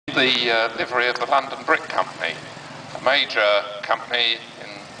the livery of the London Brick Company, a major company in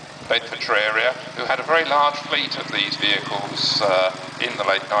Bedfordshire area who had a very large fleet of these vehicles in the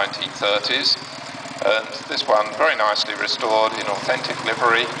late 1930s. And this one very nicely restored in authentic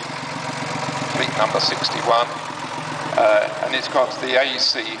livery, fleet number 61, and it's got the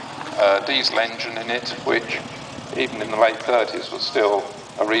AC diesel engine in it, which even in the late 30s was still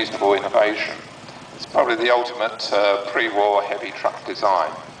a reasonable innovation. It's probably the ultimate pre-war heavy truck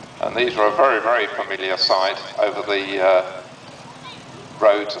design, and these are a very, very familiar sight over the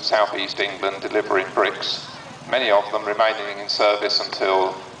roads of southeast England delivering bricks, many of them remaining in service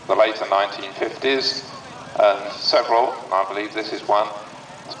until the later 1950s, and several, and I believe this is one,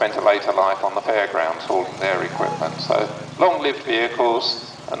 spent a later life on the fairgrounds hauling their equipment. So long-lived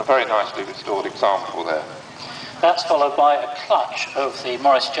vehicles and a very nicely restored example there. That's followed by a clutch of the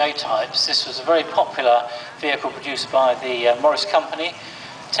Morris J-types. This was a very popular vehicle produced by the Morris Company,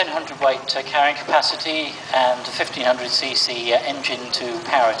 1000 weight carrying capacity and a 1500cc engine to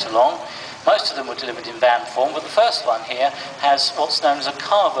power it along. Most of them were delivered in van form, but the first one here has what's known as a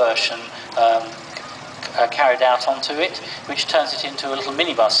car version carried out onto it, which turns it into a little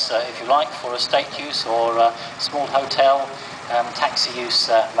minibus, if you like, for estate use or small hotel, taxi use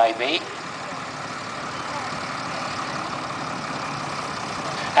maybe.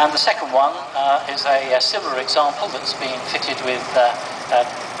 And the second one is a similar example that's been fitted with,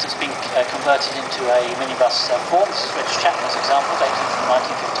 that's been converted into a minibus form. This is Rich Chapman's example, dating from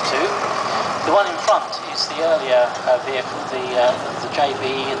 1952. The one in front is the earlier vehicle, the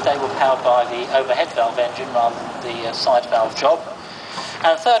JB. They were powered by the overhead valve engine rather than the side valve job.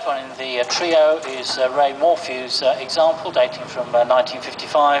 And the third one in the trio is Ray Morphew's example, dating from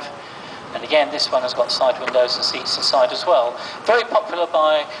 1955. And again, this one has got side windows and seats inside as well. Very popular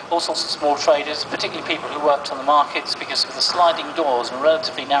by all sorts of small traders, particularly people who worked on the markets, because of the sliding doors and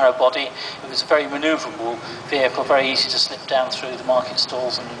relatively narrow body. It was a very manoeuvrable vehicle, very easy to slip down through the market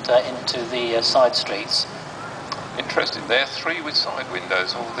stalls and into the side streets. Interesting, there 3 with side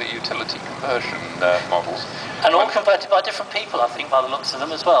windows, all the utility conversion models. And all converted by different people, I think, by the looks of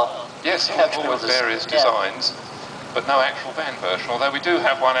them as well. Yes, all with various designs. But no actual van version, although we do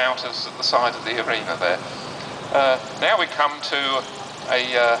have one out at the side of the arena there. Now we come to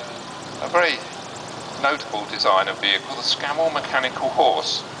a very notable design of vehicle, the Scammell mechanical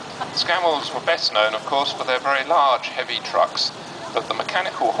horse. The Scammells were best known, of course, for their very large, heavy trucks, but the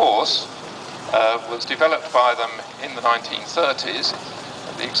mechanical horse was developed by them in the 1930s.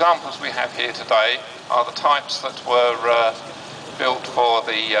 The examples we have here today are the types that were built for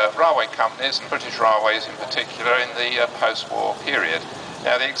the railway companies, and British Railways in particular, in the post-war period.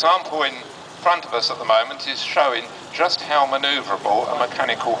 Now the example in front of us at the moment is showing just how manoeuvrable a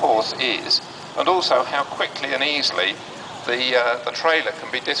mechanical horse is, and also how quickly and easily the trailer can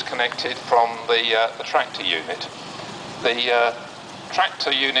be disconnected from the tractor unit. The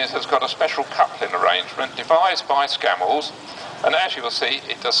tractor unit has got a special coupling arrangement devised by Scammells, and as you will see,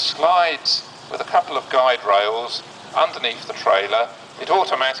 it just slides with a couple of guide rails underneath the trailer. It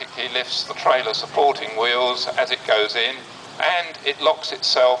automatically lifts the trailer supporting wheels as it goes in, and it locks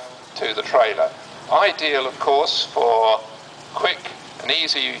itself to the trailer. Ideal, of course, for quick and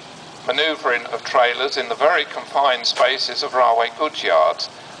easy manoeuvring of trailers in the very confined spaces of railway goods yards,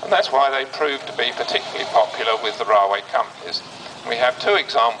 and that's why they proved to be particularly popular with the railway companies. We have 2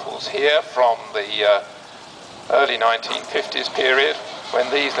 examples here from the early 1950s period, when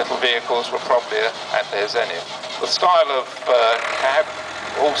these little vehicles were probably at their zenith. The style of cab,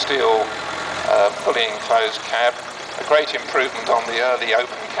 all steel, fully enclosed cab, a great improvement on the early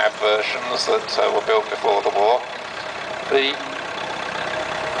open cab versions that were built before the war. The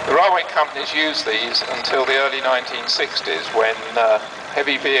railway companies used these until the early 1960s, when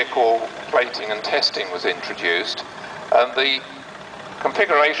heavy vehicle plating and testing was introduced, and the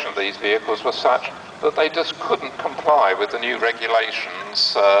configuration of these vehicles was such that they just couldn't comply with the new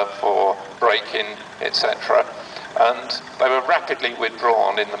regulations for braking, etc. And they were rapidly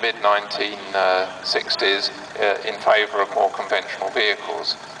withdrawn in the mid-1960s in favour of more conventional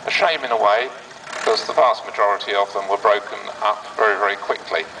vehicles. A shame in a way, because the vast majority of them were broken up very, very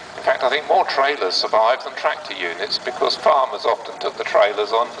quickly. In fact, I think more trailers survived than tractor units, because farmers often took the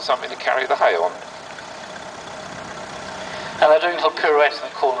trailers on for something to carry the hay on. And they're doing a little pirouette in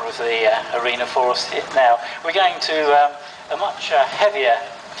the corner of the arena for us here now. We're going to a much heavier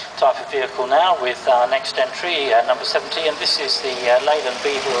type of vehicle now with our next entry, number 70, and this is the Leyland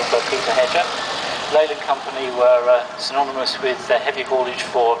Beaver of Peter Hedger. Leyland Company were synonymous with heavy haulage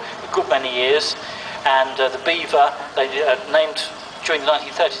for a good many years, and the Beaver, they named During the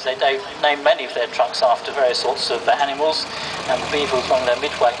 1930s, they named many of their trucks after various sorts of animals, and the Beaver was one of their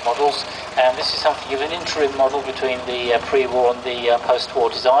mid-weight models. And this is something of an interim model between the pre-war and the post-war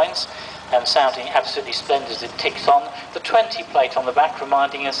designs, and sounding absolutely splendid as it ticks on. The 20 plate on the back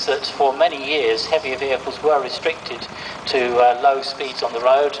reminding us that for many years heavier vehicles were restricted to low speeds on the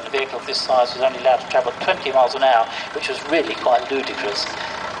road, and a vehicle of this size was only allowed to travel at 20 miles an hour, which was really quite ludicrous.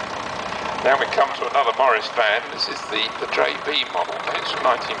 Now we come to another Morris van. This is the JB model. It's from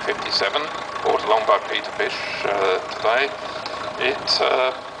 1957, brought along by Peter Bish today. It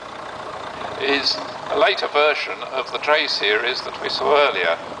is a later version of the J series that we saw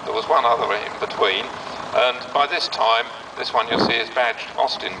earlier. There was one other in between, and by this time, this one you'll see is badged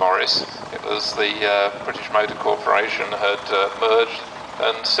Austin Morris. It was the British Motor Corporation had merged,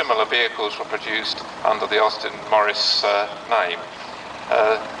 and similar vehicles were produced under the Austin Morris name.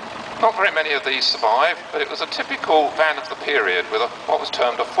 Not very many of these survive, but it was a typical van of the period with what was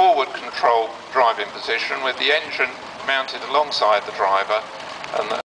termed a forward control driving position, with the engine mounted alongside the driver and